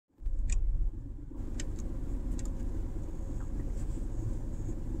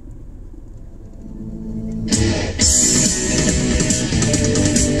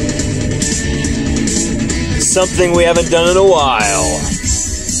something we haven't done in a while.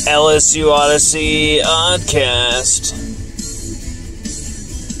 LSU Odyssey Oddcast.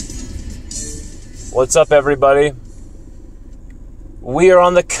 What's up, everybody? We are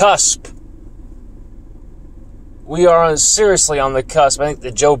on the cusp. We are seriously on the cusp. I think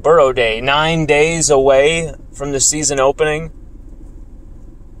the Joe Burrow Day, 9 days away from the season opening.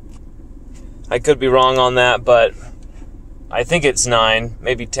 I could be wrong on that, but I think it's 9,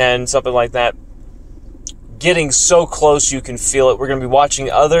 maybe 10, something like that. Getting so close you can feel it. We're going to be watching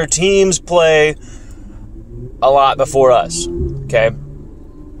other teams play a lot before us, okay?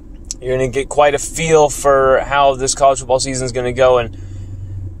 You're going to get quite a feel for how this college football season is going to go, and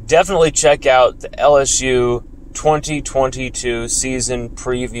definitely check out the LSU 2022 Season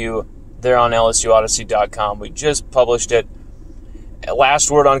Preview there on LSUODYSSEY.com. We just published it. Last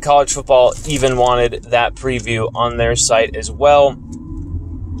Word on College Football even wanted that preview on their site as well,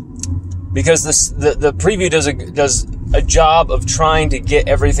 because the preview does a job of trying to get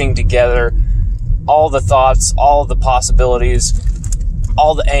everything together, all the thoughts, all the possibilities,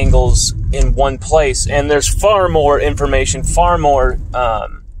 all the angles in one place. And there's far more information, far more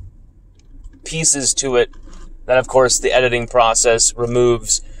pieces to it that, of course, the editing process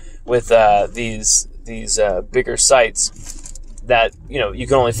removes with these bigger sites that you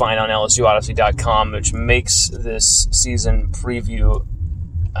can only find on LSUODYSSEY.com, which makes this season preview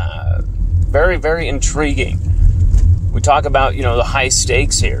very, very intriguing. We talk about the high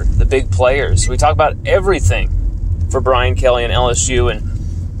stakes here, the big players. We talk about everything for Brian Kelly and LSU, and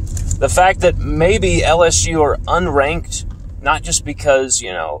the fact that maybe LSU are unranked, not just because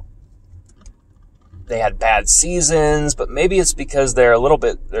they had bad seasons, but maybe it's because they're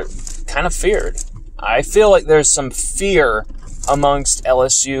kind of feared. I feel like there's some fear amongst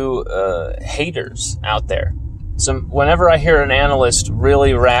LSU haters out there. So whenever I hear an analyst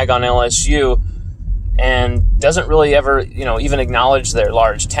really rag on LSU and doesn't really ever, even acknowledge their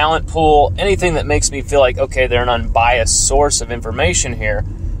large talent pool, anything that makes me feel like, okay, they're an unbiased source of information here,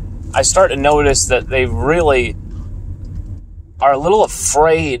 I start to notice that they really are a little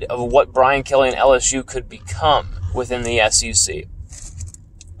afraid of what Brian Kelly and LSU could become within the SEC.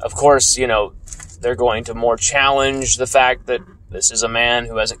 Of course, they're going to more challenge the fact that this is a man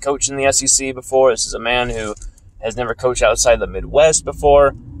who hasn't coached in the SEC before. This is a man who has never coached outside the Midwest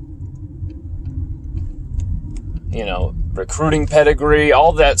before. Recruiting pedigree,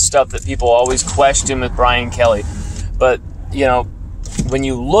 all that stuff that people always question with Brian Kelly. But, when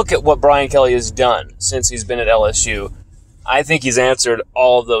you look at what Brian Kelly has done since he's been at LSU, I think he's answered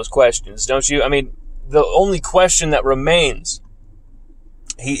all of those questions, don't you? I mean, the only question that remains,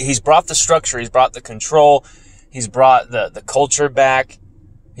 he's brought the structure, he's brought the control, he's brought the culture back,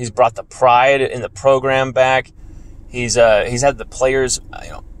 he's brought the pride in the program back, he's had the players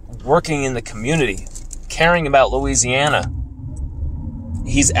working in the community, caring about Louisiana.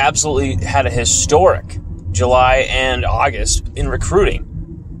 He's absolutely had a historic July and August in recruiting.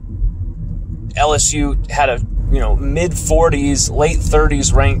 LSU had a mid-40s, late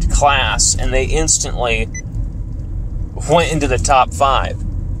 30s ranked class, and they instantly went into the top 5.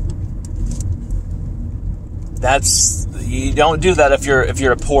 You don't do that if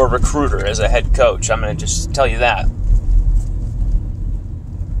you're a poor recruiter as a head coach. I'm going to just tell you that.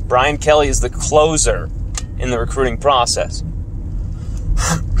 Brian Kelly is the closer in the recruiting process.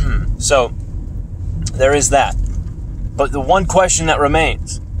 So there is that. But the one question that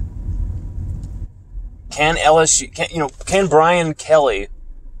remains: Can Brian Kelly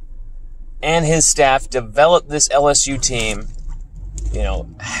and his staff develop this LSU team,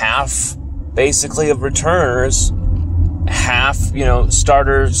 half basically of returners, half,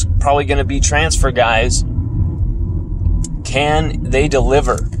 starters, probably going to be transfer guys? Can they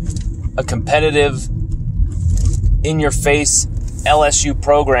deliver a competitive, in-your-face LSU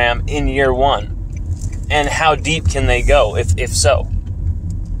program in year one? And how deep can they go, if so?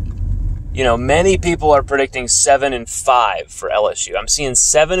 Many people are predicting 7-5 for LSU. I'm seeing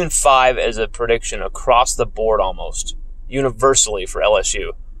 7-5 as a prediction across the board almost, universally for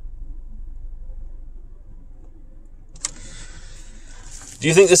LSU. Do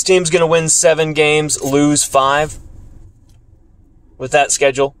you think this team's going to win 7 games, lose 5 with that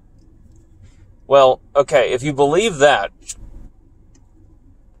schedule? Well, okay, if you believe that,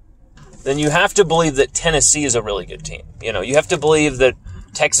 then you have to believe that Tennessee is a really good team. You have to believe that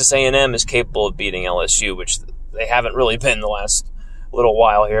Texas A&M is capable of beating LSU, which they haven't really been the last little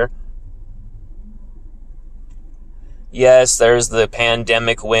while here. Yes, there's the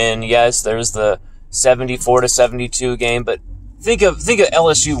pandemic win. Yes, there's the 74-72 game. But think of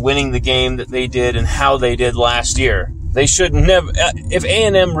LSU winning the game that they did and how they did last year They should never. If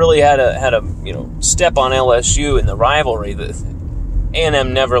A&M really had a step on LSU in the rivalry,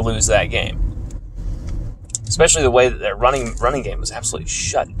 A&M never lose that game. Especially the way that their running game was absolutely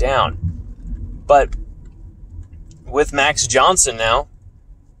shut down. But with Max Johnson now,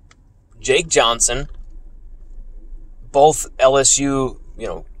 Jake Johnson, both LSU,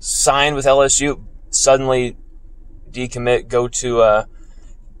 sign with LSU, suddenly decommit, go to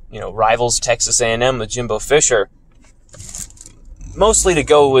rivals Texas A&M with Jimbo Fisher. Mostly to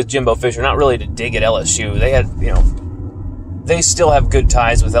go with Jimbo Fisher, not really to dig at LSU. They still have good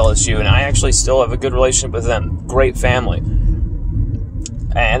ties with LSU, and I actually still have a good relationship with them. Great family.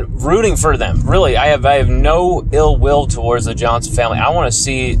 And rooting for them. Really, I have no ill will towards the Johnson family. I want to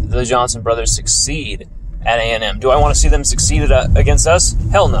see the Johnson brothers succeed at A&M. Do I want to see them succeed against us?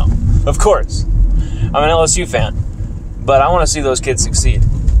 Hell no. Of course. I'm an LSU fan. But I want to see those kids succeed.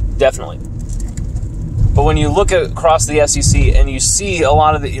 Definitely. But when you look across the SEC and you see a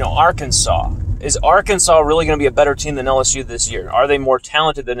lot of Arkansas, is Arkansas really going to be a better team than LSU this year? Are they more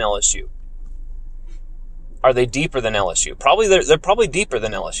talented than LSU? Are they deeper than LSU? They're probably deeper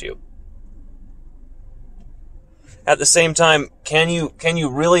than LSU. At the same time, can you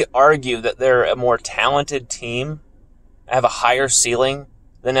really argue that they're a more talented team, have a higher ceiling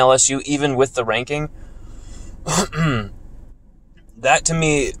than LSU, even with the ranking? That, to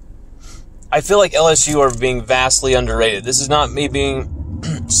me, I feel like LSU are being vastly underrated. This is not me being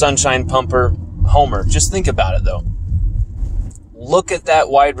sunshine pumper homer. Just think about it, though. Look at that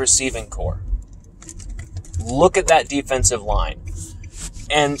wide receiving core. Look at that defensive line.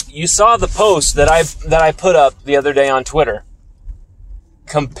 And you saw the post that I put up the other day on Twitter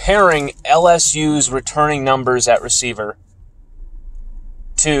comparing LSU's returning numbers at receiver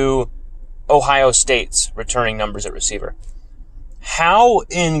to Ohio State's returning numbers at receiver. How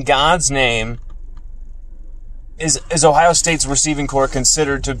in God's name is Ohio State's receiving core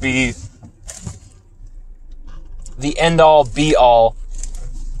considered to be the end-all, be-all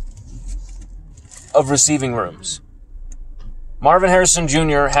of receiving rooms? Marvin Harrison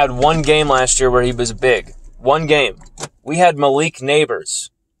Jr. had one game last year where he was big. One game. We had Malik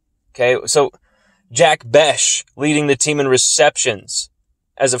Neighbors. Okay, so Jack Besh leading the team in receptions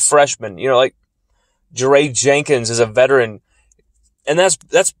as a freshman. Like Jeray Jenkins as a veteran. And that's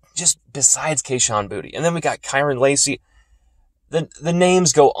just besides Kayshon Boutte. And then we got Kyron Lacey. The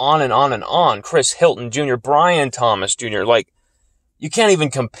names go on and on and on. Chris Hilton Jr., Brian Thomas Jr. Like, you can't even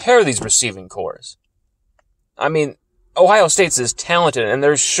compare these receiving cores. I mean, Ohio State's is talented, and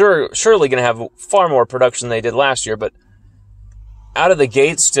they're surely going to have far more production than they did last year, but out of the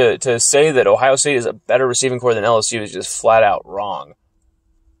gates to say that Ohio State is a better receiving core than LSU is just flat out wrong.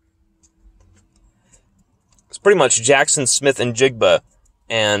 It's pretty much Jackson Smith and Jigba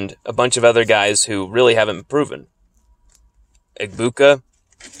and a bunch of other guys who really haven't proven. Egbuka,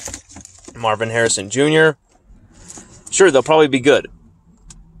 Marvin Harrison Jr. Sure, they'll probably be good.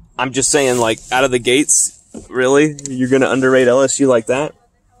 I'm just saying, like, out of the gates, really? You're going to underrate LSU like that?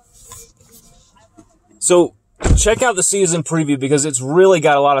 So, check out the season preview because it's really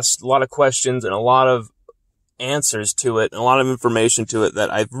got a lot of questions and a lot of answers to it and a lot of information to it that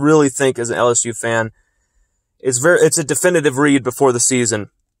I really think, as an LSU fan, it's a definitive read before the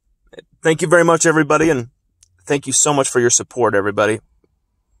season. Thank you very much, everybody, and thank you so much for your support, everybody.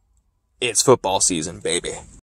 It's football season, baby.